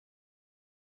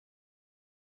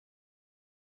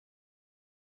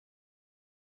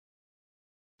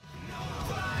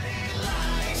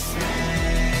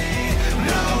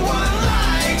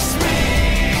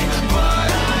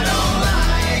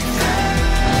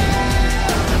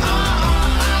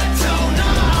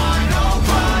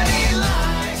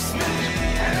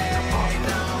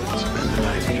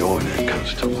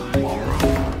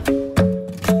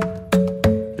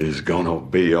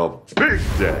be a big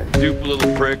day. Stupid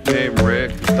little prick named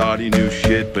Rick who thought he knew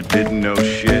shit but didn't know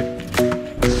shit.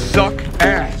 Suck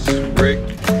ass, Rick.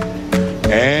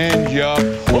 And you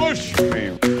push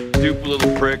me. Stupid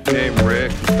little prick named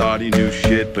Rick who thought he knew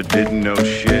shit but didn't know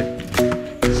shit.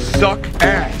 Suck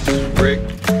ass, Rick.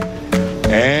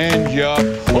 And you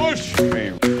push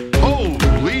me.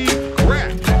 Holy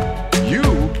crap! You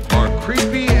are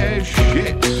creepy as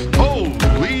shit.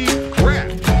 Holy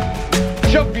crap!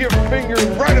 Shove your finger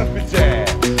right up its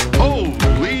ass.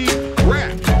 Holy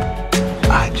crap!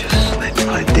 I just slid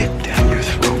my dick down your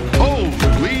throat.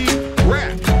 Holy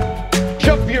crap!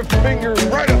 Shove your finger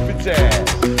right up its ass.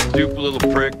 Stupid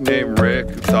little prick named Rick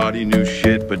who thought he knew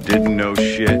shit but didn't know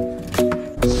shit.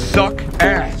 Suck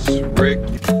ass, Rick.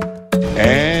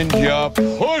 And you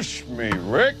push me,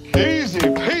 Rick. Easy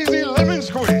peasy lemon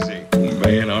squeezy.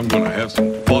 Man, I'm gonna have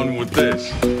some fun with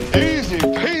this. Easy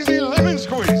peasy lemon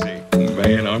squeezy.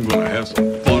 Man, I'm gonna have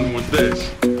some fun with this.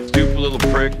 Stupid little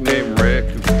prick named Rick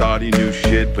who thought he knew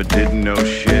shit but didn't know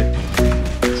shit.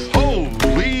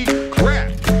 Holy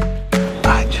crap!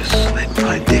 I just slid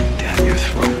my dick down your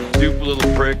throat. Stupid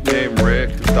little prick named Rick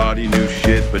who thought he knew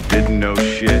shit but didn't know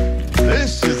shit.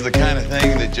 This is the kind of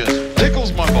thing that just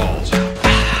tickles my balls.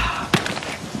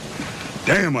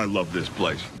 Damn, I love this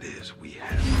place. It is we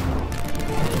have.